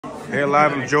Here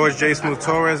live, I'm George J. Smooth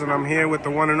Torres, and I'm here with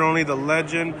the one and only, the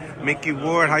legend, Micky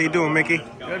Ward. How you doing, Mickey?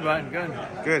 Good, bud. Good.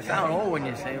 Good. You sound old when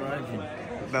you say legend.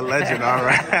 The legend, all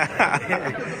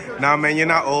right. Nah, man, you're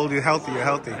not old. You're healthy. You're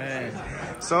healthy.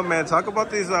 Yeah. So, man, talk about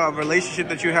this relationship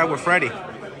that you have with Freddie.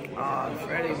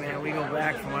 Freddie, man, we go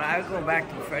back from when I go back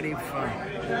to Freddie from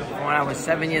when I was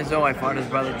 7 years old. I fought his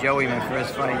brother Joey my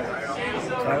first fight.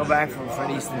 So I go back from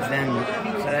Freddie since then.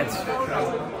 So that's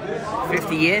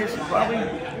 50 years, probably.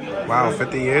 Wow,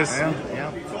 50 years? Yeah.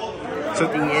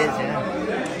 50 years,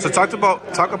 yeah. So talk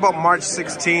about March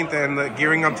 16th and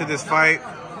gearing up to this fight.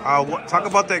 Talk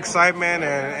about the excitement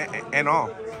and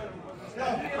all.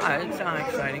 It's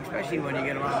exciting, especially when you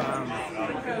get around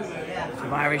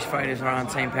some Irish fighters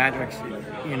around St. Patrick's.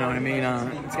 You know what I mean?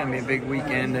 It's going to be a big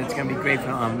weekend. It's going to be great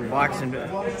for boxing.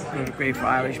 It's going to be great for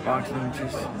Irish boxing.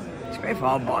 It's great for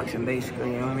all boxing,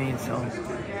 basically. You know what I mean? So it's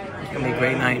going to be a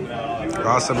great night.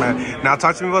 Awesome, man. Now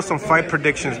talk to me about some fight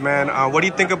predictions, man. What do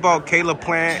you think about Caleb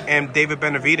Plant and David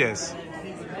Benavidez?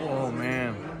 Oh,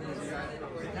 man.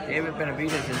 David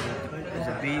Benavidez is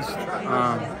a beast.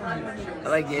 I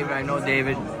like David. I know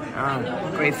David.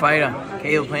 Great fighter.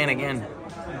 Caleb Plant again.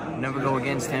 Never go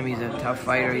against him. He's a tough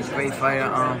fighter. He's a great fighter.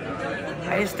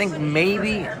 I just think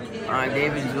maybe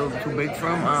David's a little too big for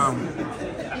him.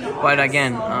 But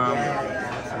again,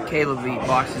 Caleb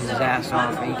boxes his ass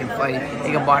off. He can fight.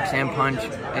 He can box and punch,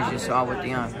 as you saw with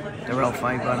the real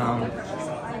fight. But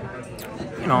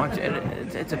you know,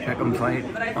 it's a pick'em fight.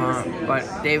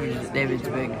 But David's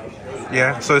big.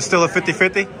 Yeah. So it's still a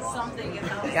 50-50?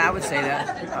 Yeah, I would say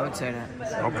that.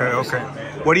 Okay.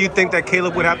 What do you think that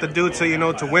Caleb would have to do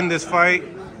to win this fight?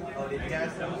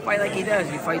 Fight like he does.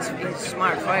 He's a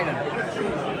smart fighter.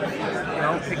 You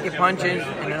know, pick your punches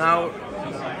in and out.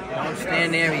 Don't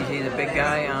stand there. He's a big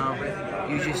guy.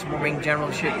 Use your ring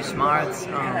general shit, your smarts.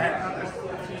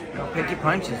 Pick your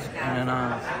punches, and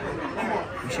then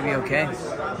you should be okay.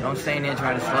 Don't stay in there and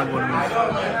try to slug with him.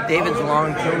 David's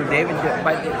long too.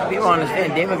 But people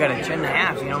understand, David got a chin and a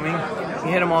half. You know what I mean?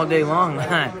 You hit him all day long,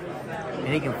 and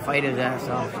he can fight his ass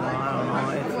off. So I don't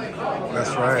know.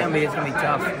 That's right. It's gonna be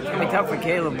tough. It's gonna be tough for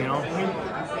Caleb, you know.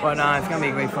 But it's gonna be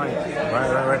a great fight.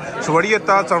 Right. So what are your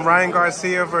thoughts on Ryan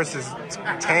Garcia versus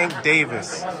Tank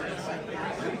Davis?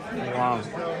 Wow,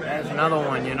 that's another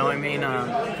one. You know what I mean?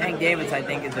 Tank Davis, I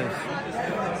think, is a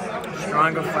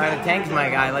stronger fighter. Tank's my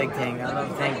guy. I like Tank. I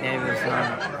love Tank Davis.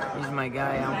 He's my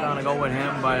guy. I'm gonna go with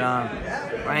him. But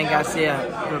Ryan Garcia,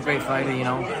 he's a great fighter. You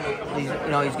know, he's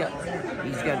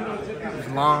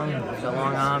long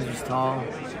arms. He's tall.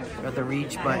 He's got the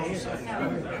reach. But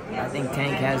I think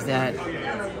Tank has that.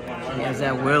 He has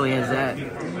that will. He has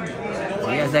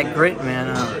that grit,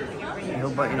 man.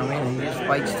 But you know, man, he just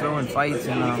fights through and fights,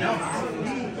 and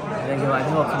I think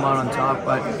he'll come out on top.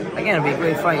 But again, it'll be a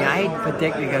great fight. I hate to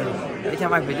predict because every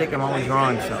time I predict, I'm always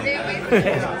wrong. So,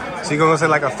 so you're gonna say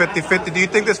like a 50-50? Do you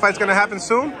think this fight's gonna happen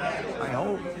soon? I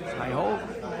hope.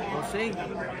 We'll see.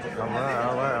 All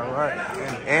right.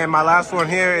 And my last one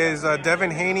here is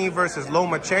Devin Haney versus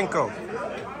Lomachenko.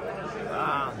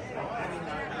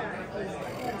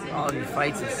 All these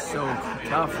fights are so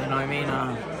tough. You know what I mean?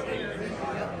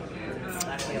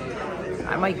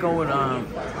 I might go with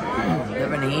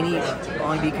Devin Haney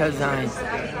only because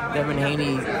Devin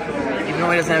Haney, even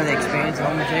though he doesn't have the experience of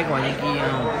Lomachenko, I think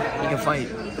he can fight.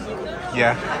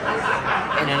 Yeah.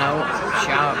 In and out,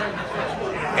 sharp,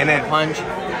 and then punch.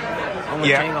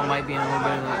 Lomachenko might be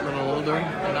a little older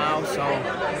now, so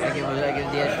I give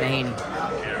the edge to Haney.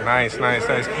 Nice.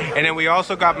 And then we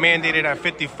also got mandated at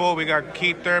 54. We got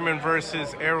Keith Thurman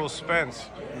versus Errol Spence.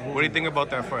 What do you think about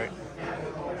that fight?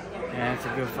 Yeah, it's a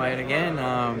good fight again.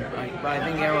 But I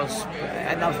think I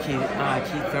love Keith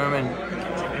Thurman.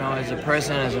 You know, as a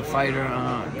person, as a fighter,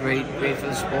 great for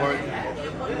the sport.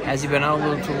 Has he been out a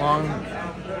little too long?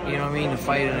 You know what I mean? To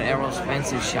fight an Errol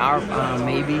Spence is sharp,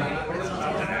 maybe.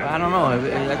 But I don't know.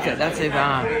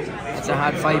 It's a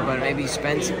hard fight, but maybe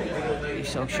Spence. He's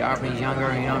so sharp and he's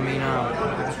younger. You know what I mean?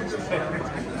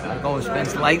 I'll go with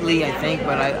Spence lightly, I think,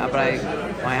 but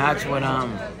my heart's with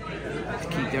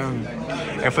Keith Thurman.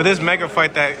 And for this mega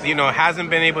fight that hasn't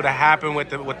been able to happen with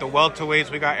the welterweights,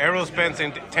 we got Errol Spence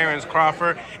and Terence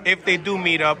Crawford. If they do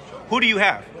meet up, who do you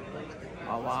have?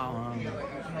 Oh wow!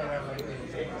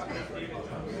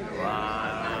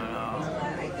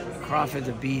 Crawford's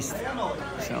a beast,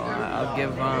 so I'll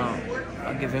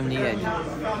give him the edge.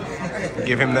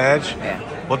 Give him the edge?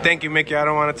 Yeah. Well, thank you, Mickey. I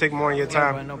don't want to take more of your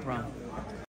time. No problem.